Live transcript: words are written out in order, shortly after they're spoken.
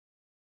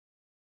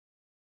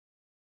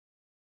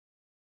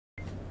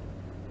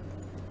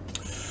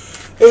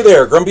Hey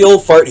there, Grumpy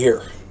Old Fart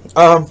here.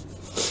 I'm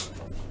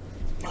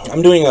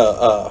doing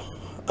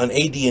an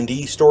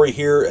AD&D story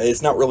here.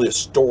 It's not really a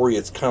story.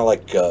 It's kind of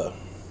like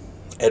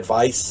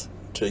advice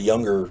to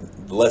younger,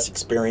 less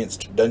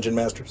experienced dungeon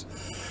masters.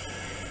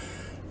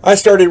 I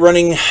started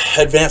running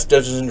Advanced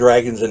Dungeons and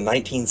Dragons in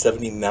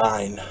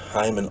 1979.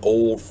 I'm an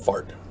old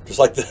fart, just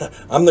like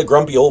I'm the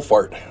Grumpy Old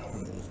Fart.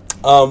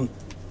 And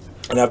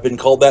I've been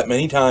called that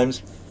many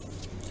times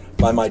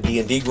by my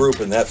D&D group,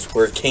 and that's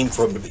where it came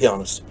from, to be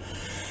honest.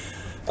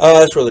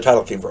 That's where the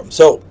title came from.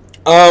 So,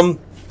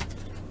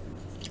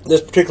 this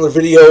particular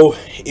video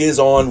is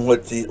on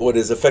what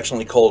is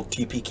affectionately called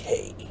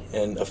TPK,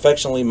 and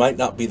affectionately might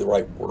not be the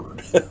right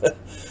word.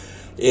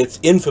 It's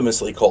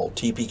infamously called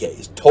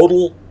TPKs,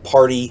 Total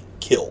Party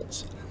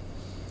Kills.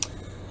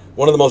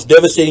 One of the most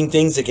devastating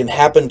things that can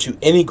happen to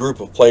any group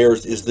of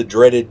players is the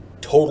dreaded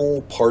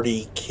total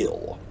party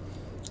kill.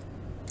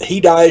 He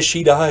dies,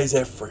 she dies,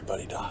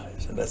 everybody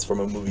dies. And that's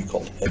from a movie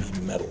called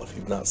Heavy Metal. If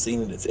you've not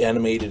seen it, it's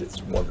animated,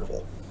 it's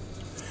wonderful.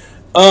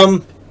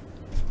 A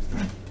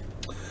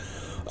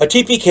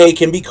TPK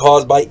can be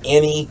caused by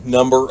any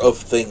number of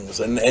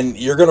things, and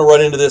you're going to run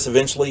into this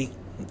eventually.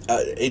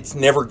 It's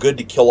never good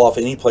to kill off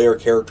any player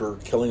character.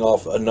 Killing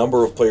off a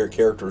number of player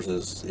characters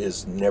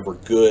is never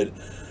good.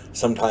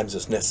 Sometimes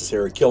it's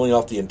necessary. Killing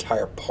off the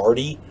entire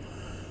party,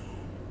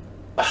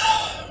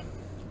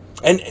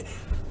 and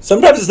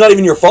sometimes it's not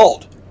even your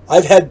fault.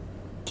 I've had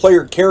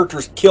player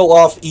characters kill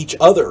off each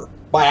other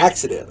by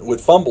accident with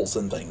fumbles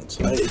and things.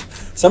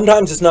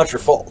 Sometimes it's not your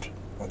fault.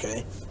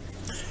 Okay,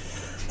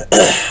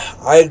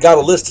 I got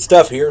a list of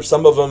stuff here.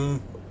 Some of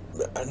them,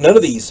 none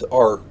of these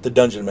are the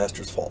Dungeon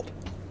Master's fault,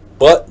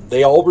 but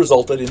they all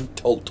resulted in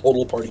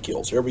total party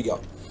kills. Here we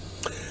go.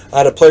 I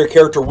had a player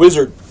character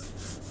wizard,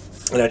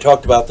 and I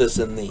talked about this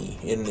in the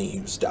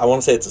I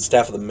want to say it's the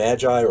Staff of the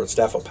Magi or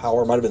Staff of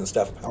Power. It might have been the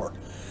Staff of Power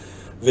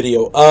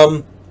video.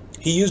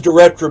 He used a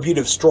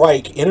retributive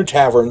strike in a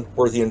tavern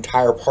where the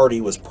entire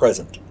party was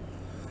present.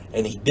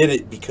 And he did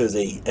it because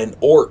a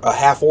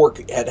half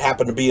orc had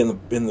happened to be in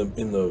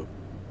the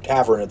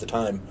tavern at the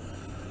time,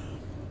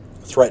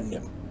 threatened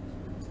him.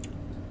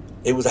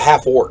 It was a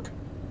half orc.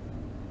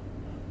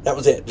 That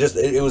was it. Just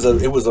it was a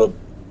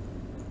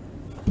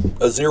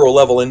 0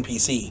 level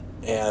NPC,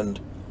 and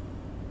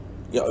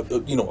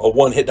you know, a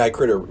one hit die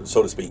critter,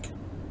 so to speak,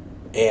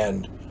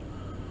 and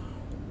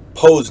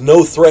posed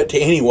no threat to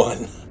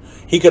anyone.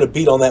 He could have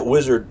beat on that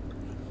wizard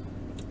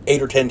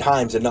 8 or 10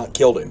 times and not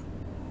killed him.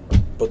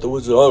 But the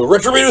wizard,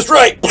 retributive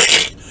strike,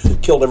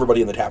 killed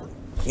everybody in the tavern,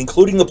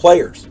 including the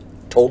players.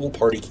 Total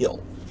party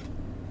kill.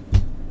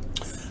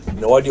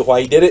 No idea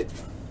why he did it,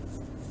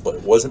 but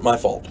it wasn't my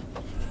fault.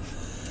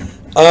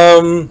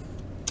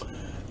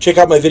 Check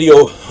out my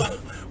video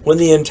when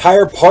the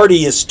entire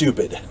party is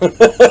stupid.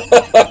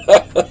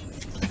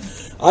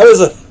 I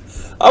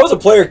was a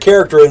player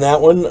character in that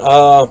one.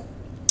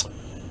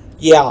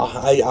 Yeah,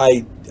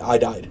 I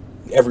died.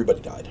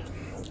 Everybody died.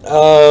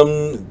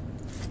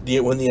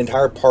 When the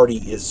entire party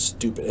is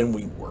stupid, and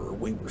we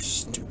were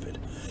stupid.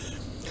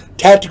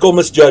 Tactical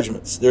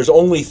misjudgments. There's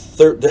only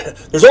 30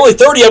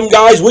 of them,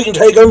 guys. We can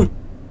take them.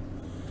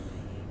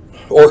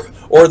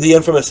 Or the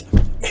infamous,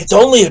 it's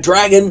only a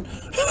dragon.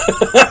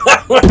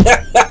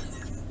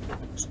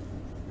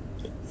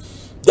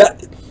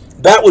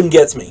 That one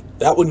gets me.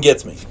 That one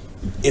gets me.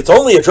 It's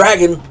only a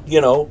dragon, you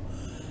know.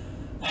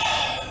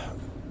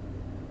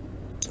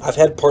 I've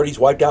had parties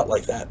wiped out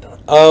like that.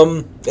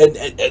 And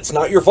it's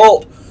not your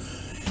fault.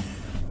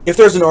 If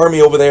there's an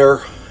army over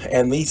there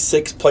and these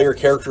 6 player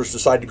characters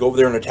decide to go over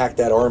there and attack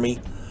that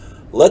army,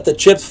 let the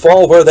chips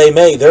fall where they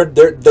may.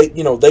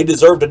 They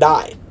deserve to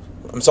die.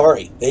 I'm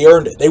sorry. They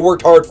earned it. They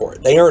worked hard for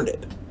it. They earned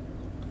it.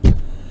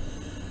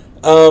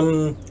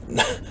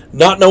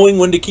 Not knowing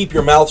when to keep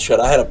your mouth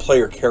shut. I had a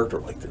player character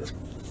like this.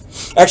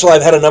 Actually,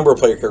 I've had a number of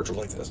player characters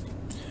like this.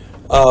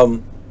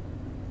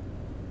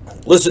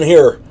 Listen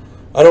here.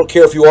 I don't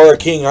care if you are a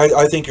king.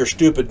 I think you're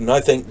stupid, and I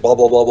think blah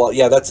blah blah blah.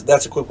 Yeah,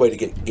 that's a quick way to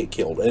get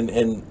killed.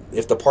 And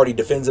if the party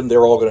defends them,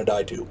 they're all going to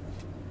die too.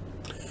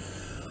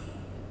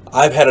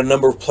 I've had a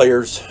number of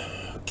players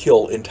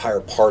kill entire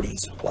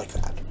parties like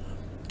that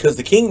because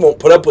the king won't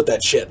put up with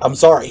that shit. I'm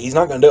sorry, he's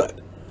not going to do it.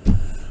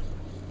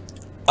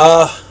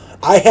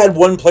 I had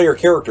one player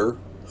character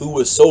who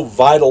was so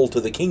vital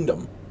to the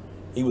kingdom.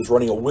 He was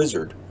running a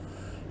wizard.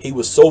 He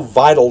was so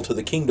vital to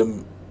the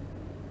kingdom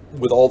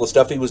with all the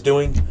stuff he was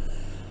doing.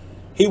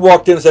 He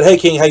walked in and said, "Hey,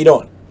 king, how you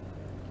doing?"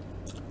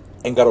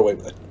 And got away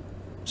with it.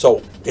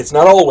 So it's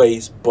not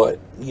always, but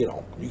you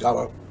know, you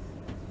gotta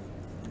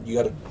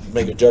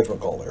make a judgment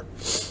call there.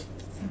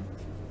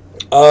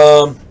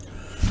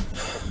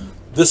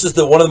 This is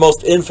one of the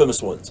most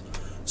infamous ones: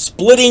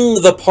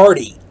 splitting the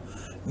party.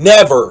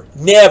 Never,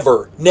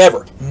 never,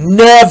 never,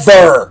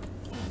 never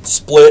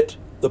split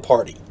the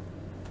party.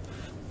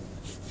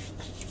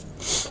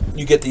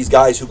 You get these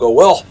guys who go,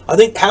 "Well, I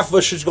think half of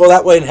us should go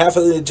that way and half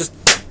of it just."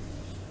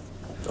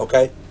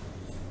 Okay?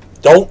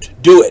 Don't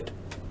do it.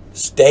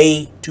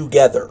 Stay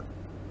together.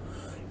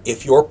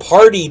 If your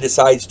party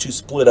decides to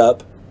split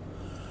up,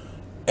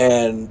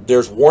 and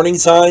there's warning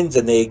signs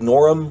and they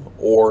ignore them,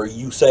 or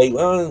you say,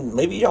 well,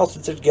 maybe y'all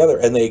should sit together,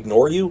 and they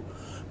ignore you,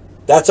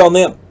 that's on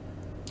them.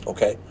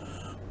 Okay?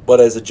 But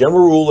as a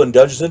general rule in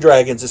Dungeons and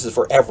Dragons, this is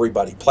for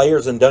everybody.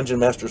 Players and dungeon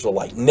masters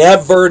alike.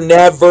 Never,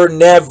 never,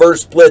 never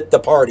split the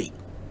party.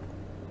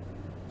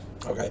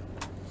 Okay?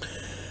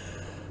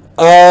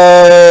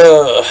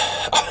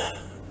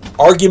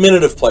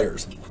 Argumentative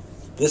players.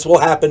 This will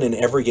happen in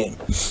every game.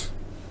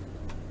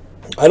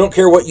 I don't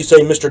care what you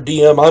say, Mr.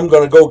 DM, I'm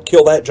going to go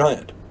kill that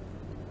giant.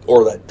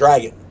 Or that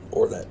dragon.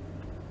 Or that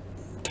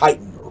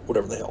titan. Or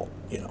whatever the hell,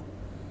 you know.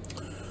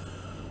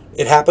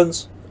 It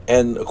happens.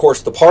 And, of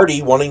course, the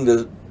party wanting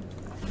the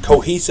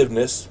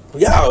cohesiveness.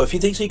 Yeah, if he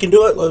thinks he can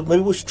do it,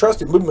 maybe we should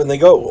trust him. And they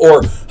go.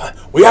 Or,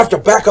 we have to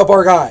back up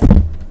our guy.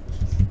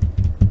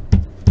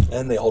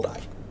 And they all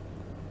die.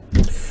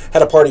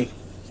 Had a party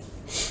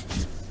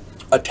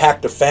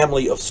attacked a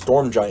family of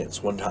storm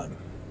giants one time.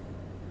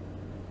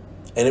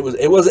 And it was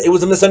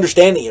a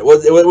misunderstanding. It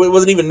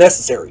wasn't even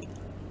necessary.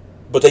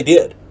 But they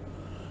did.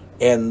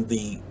 And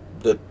the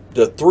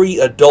 3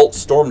 adult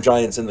storm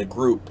giants in the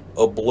group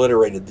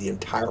obliterated the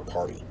entire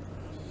party.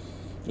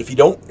 If you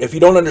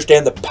don't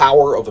understand the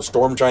power of a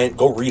storm giant,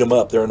 go read them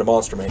up. They're in the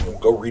monster manual.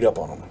 Go read up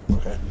on them.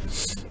 Okay.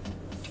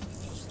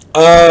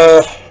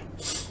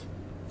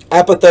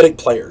 Apathetic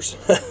players.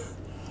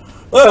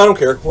 Well, I don't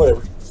care.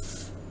 Whatever.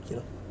 You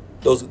know,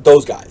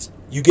 those guys.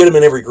 You get them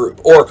in every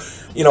group. Or,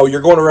 you know,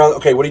 you're going around.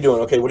 Okay, what are you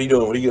doing? Okay, what are you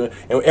doing? What are you doing?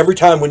 And every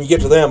time when you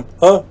get to them,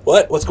 huh?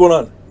 What? What's going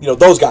on? You know,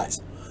 those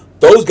guys.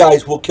 Those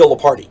guys will kill a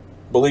party.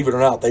 Believe it or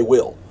not, they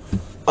will.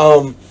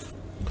 My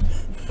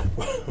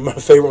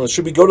favorite one.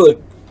 Should we go to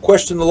the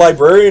question the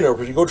librarian, or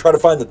should we go try to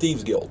find the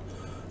Thieves Guild?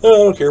 I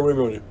don't care.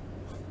 Whatever you want to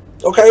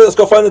do. Okay, let's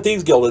go find the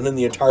Thieves Guild, and then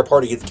the entire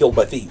party gets killed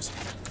by thieves.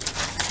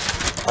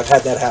 I've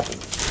had that happen.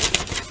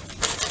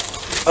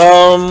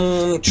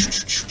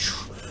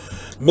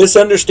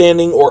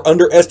 Misunderstanding or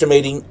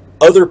underestimating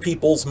other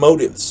people's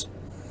motives.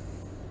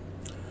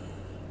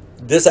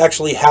 This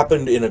actually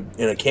happened in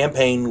a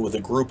campaign with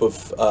a group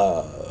of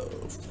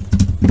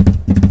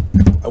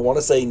I want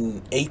to say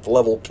 8th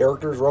level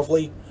characters,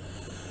 roughly.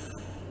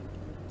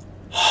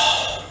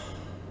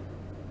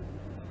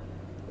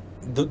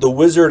 The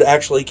wizard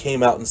actually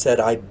came out and said,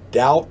 I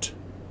doubt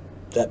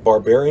that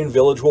barbarian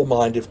village will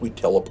mind if we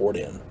teleport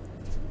in.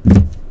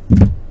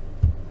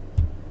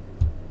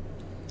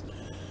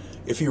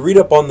 If you read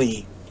up on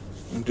the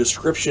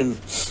description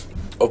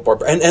of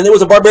barbarians, and there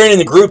was a barbarian in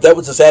the group, that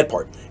was the sad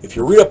part. If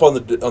you read up on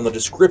the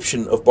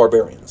description of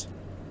barbarians,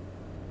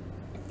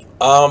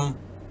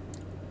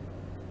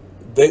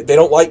 they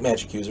don't like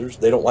magic users.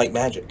 They don't like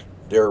magic.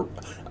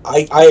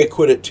 I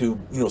equate it to,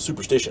 you know,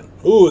 superstition.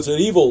 Oh, it's an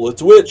evil.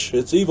 It's a witch.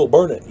 It's evil.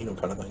 Burn it. You know,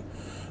 kind of thing.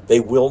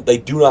 They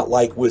do not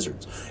like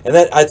wizards, and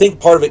that, I think,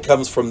 part of it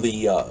comes from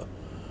the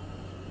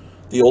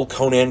old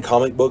Conan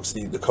comic books,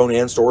 the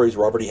Conan stories.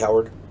 Robert E.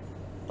 Howard.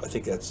 I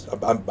think that's.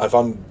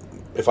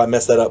 If I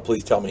mess that up,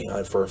 please tell me.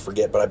 I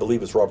forget, but I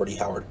believe it's Robert E.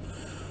 Howard.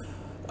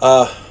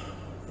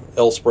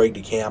 L. Sprague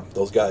de Camp.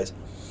 Those guys.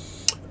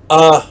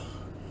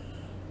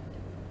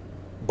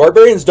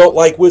 Barbarians don't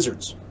like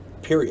wizards.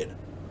 Period.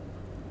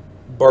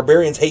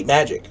 Barbarians hate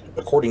magic,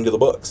 according to the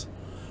books.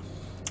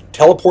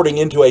 Teleporting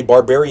into a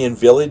barbarian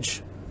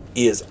village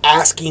is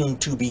asking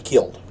to be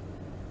killed.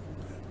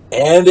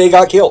 And they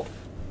got killed.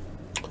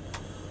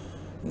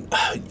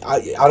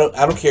 I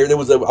don't care. I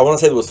want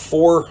to say there was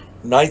 4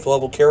 9th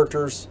level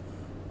characters,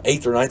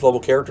 8th or 9th level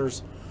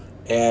characters,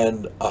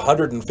 and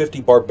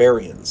 150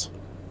 barbarians.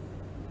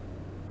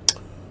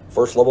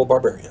 1st level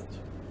barbarians.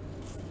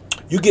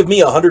 You give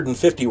me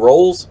 150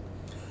 rolls,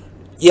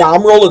 yeah,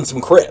 I'm rolling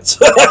some crits.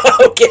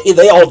 Okay,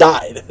 they all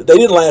died. They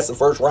didn't last the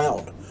first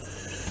round.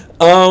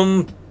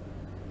 And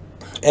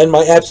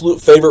my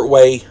absolute favorite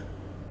way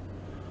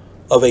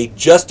of a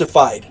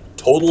justified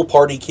total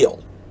party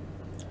kill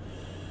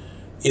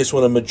is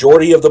when a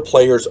majority of the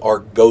players are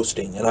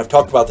ghosting. And I've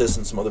talked about this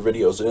in some other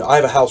videos. I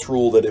have a house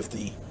rule that if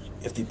the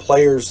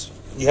players,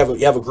 you have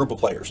a group of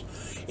players,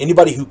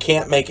 anybody who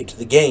can't make it to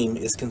the game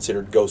is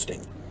considered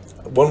ghosting.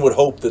 One would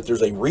hope that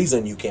there's a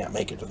reason you can't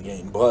make it to the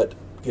game, but,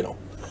 you know.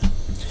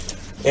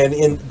 And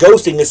in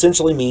ghosting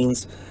essentially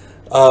means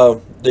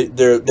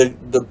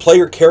the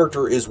player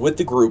character is with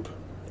the group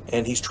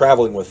and he's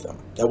traveling with them.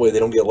 That way they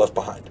don't get left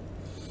behind.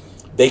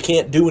 They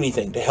can't do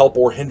anything to help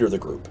or hinder the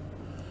group.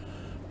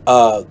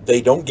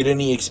 They don't get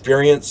any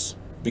experience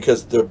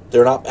because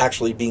they're not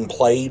actually being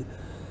played.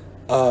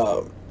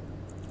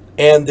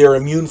 And they're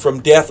immune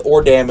from death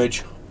or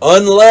damage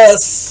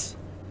unless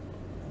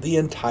the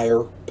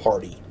entire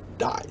party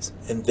dies.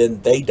 And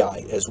then they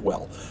die as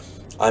well.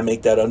 I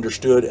make that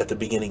understood at the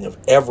beginning of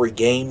every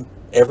game,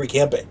 every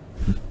campaign.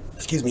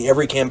 Excuse me,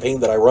 every campaign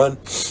that I run.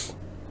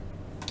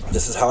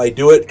 This is how I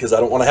do it because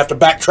I don't want to have to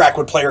backtrack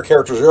with player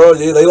characters. Oh,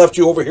 they left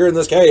you over here in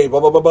this cave, blah,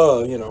 blah, blah,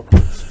 blah, you know.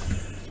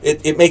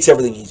 It makes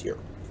everything easier.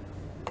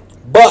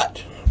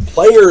 But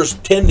players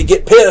tend to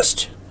get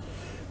pissed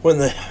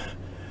when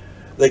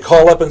they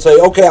call up and say,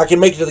 okay, I can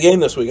make it to the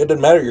game this week. It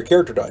doesn't matter, your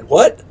character died.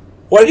 What?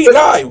 Why did you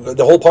die?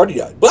 The whole party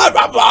died. But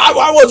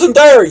I wasn't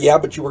there. Yeah,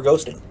 but you were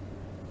ghosting.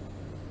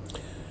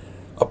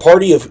 A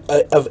party of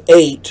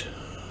 8,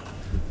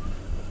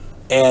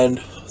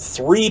 and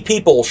 3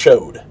 people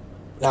showed.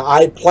 Now,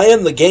 I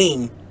planned the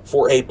game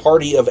for a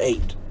party of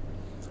 8.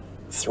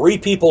 3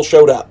 people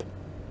showed up.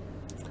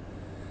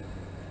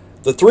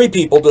 The 3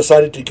 people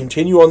decided to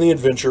continue on the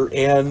adventure,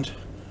 and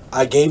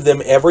I gave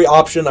them every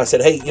option. I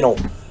said, hey,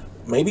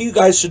 maybe you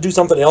guys should do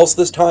something else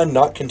this time,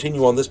 not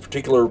continue on this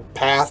particular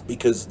path,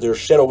 because there's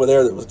shit over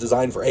there that was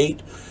designed for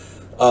 8.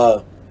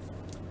 I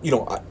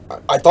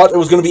thought there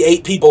was going to be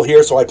 8 people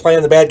here, so I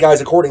planned the bad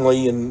guys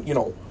accordingly, and,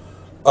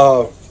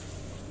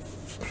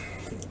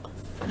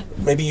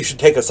 maybe you should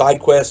take a side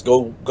quest,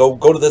 go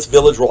to this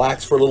village,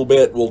 relax for a little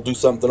bit, we'll do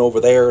something over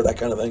there, that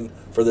kind of thing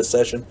for this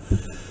session.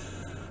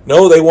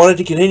 No, they wanted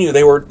to continue.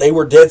 They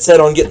were dead set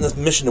on getting this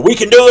mission. We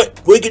can do it!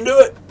 We can do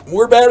it!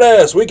 We're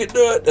badass! We can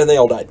do it! And they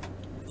all died.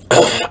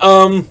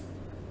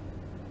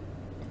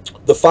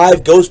 The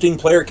 5 ghosting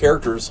player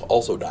characters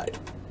also died.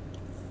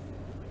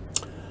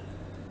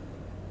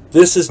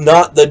 This is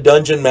not the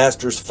Dungeon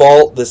Master's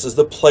fault. This is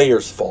the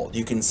player's fault.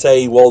 You can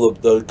say, well,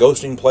 the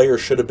ghosting player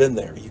should have been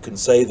there. You can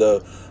say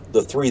the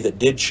 3 that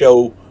did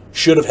show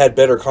should have had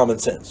better common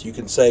sense. You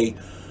can say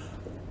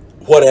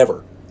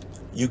whatever.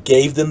 You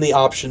gave them the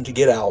option to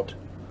get out.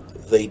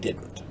 They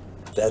didn't.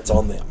 That's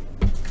on them.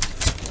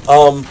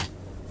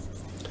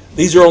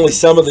 These are only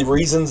some of the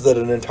reasons that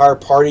an entire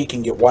party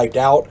can get wiped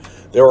out.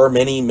 There are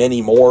many,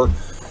 many more.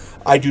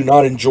 I do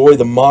not enjoy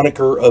the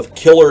moniker of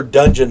Killer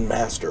Dungeon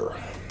Master.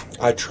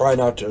 I try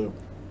not to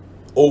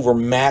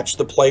overmatch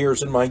the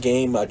players in my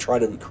game. I try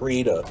to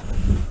create a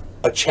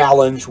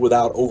challenge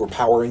without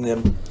overpowering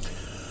them.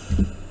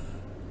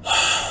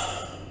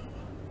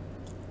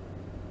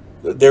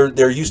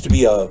 There used to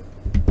be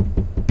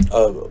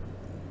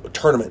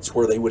tournaments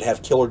where they would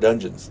have killer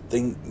dungeons.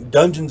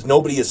 Dungeons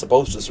nobody is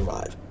supposed to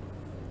survive.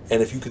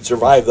 And if you could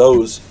survive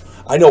those...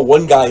 I know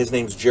one guy, his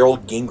name's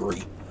Gerald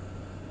Gingrey.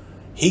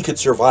 He could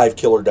survive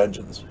killer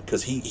dungeons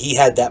because he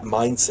had that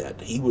mindset.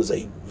 He was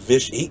a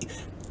vicious...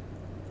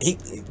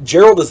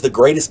 Gerald is the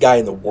greatest guy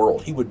in the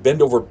world. He would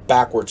bend over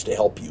backwards to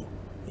help you.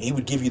 He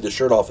would give you the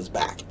shirt off his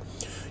back.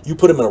 You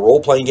put him in a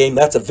role-playing game,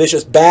 that's a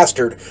vicious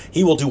bastard.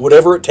 He will do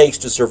whatever it takes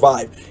to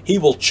survive. He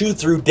will chew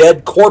through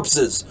dead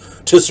corpses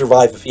to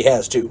survive if he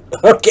has to.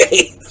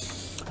 Okay?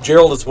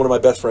 Gerald is one of my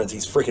best friends.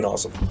 He's freaking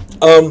awesome.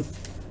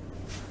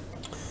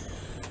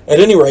 At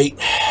any rate,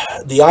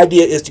 the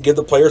idea is to give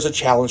the players a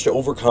challenge to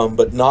overcome,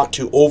 but not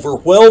to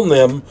overwhelm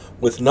them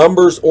with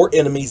numbers or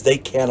enemies they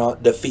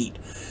cannot defeat.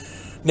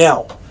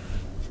 Now,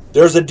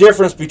 there's a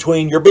difference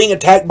between you're being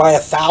attacked by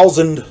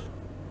 1,000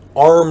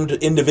 armed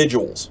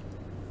individuals.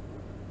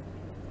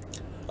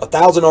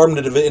 1,000 armed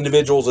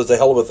individuals is a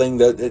hell of a thing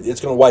that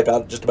it's going to wipe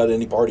out just about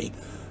any party.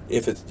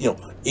 If it's,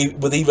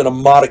 with even a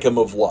modicum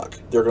of luck.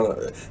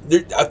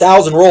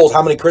 1,000 rolls,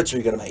 how many crits are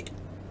you going to make?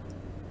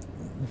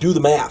 Do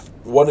the math.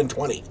 1 in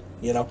 20,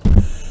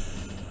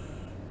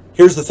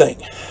 Here's the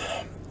thing.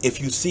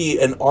 If you see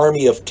an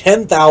army of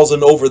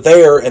 10,000 over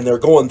there and they're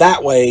going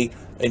that way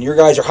and your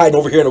guys are hiding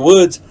over here in the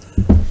woods,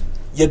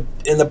 if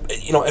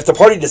the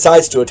party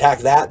decides to attack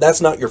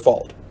that's not your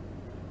fault.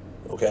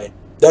 Okay?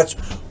 That's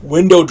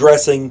window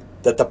dressing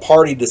that the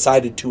party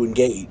decided to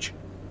engage.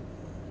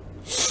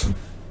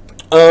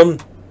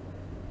 But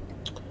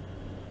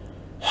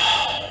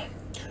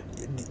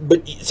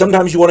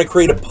sometimes you want to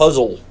create a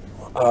puzzle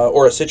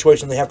or a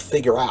situation they have to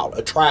figure out,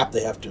 a trap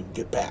they have to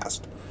get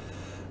past.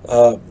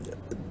 The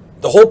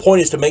whole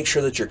point is to make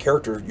sure that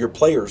your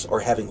players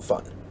are having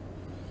fun.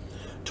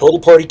 Total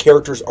party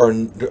kills,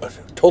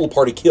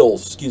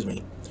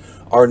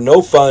 are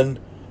no fun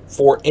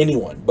for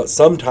anyone, but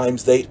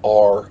sometimes they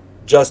are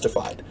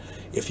justified.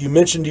 If you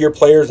mention to your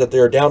players that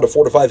they're down to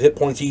 4 to 5 hit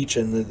points each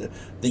and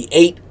the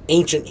 8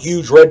 ancient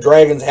huge red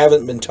dragons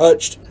haven't been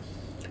touched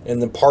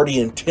and the party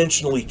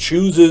intentionally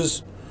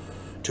chooses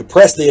to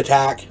press the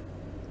attack,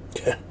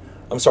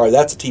 I'm sorry,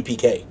 that's a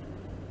TPK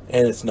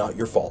and it's not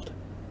your fault.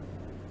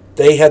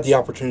 They had the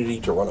opportunity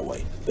to run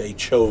away. They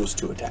chose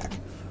to attack.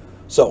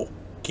 So,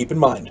 keep in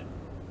mind,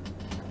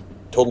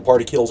 total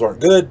party kills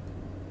aren't good,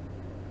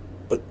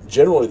 but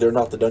generally they're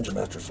not the Dungeon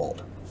Master's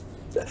fault.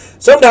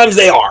 Sometimes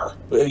they are.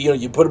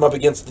 You put them up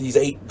against these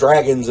 8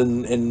 dragons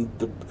and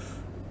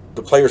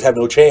the players have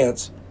no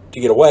chance to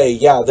get away.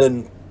 Yeah,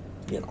 then,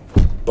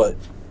 but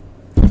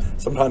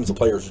sometimes the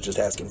players are just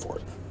asking for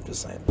it.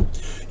 Just saying.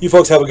 You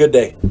folks have a good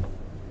day.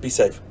 Be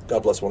safe.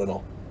 God bless one and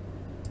all.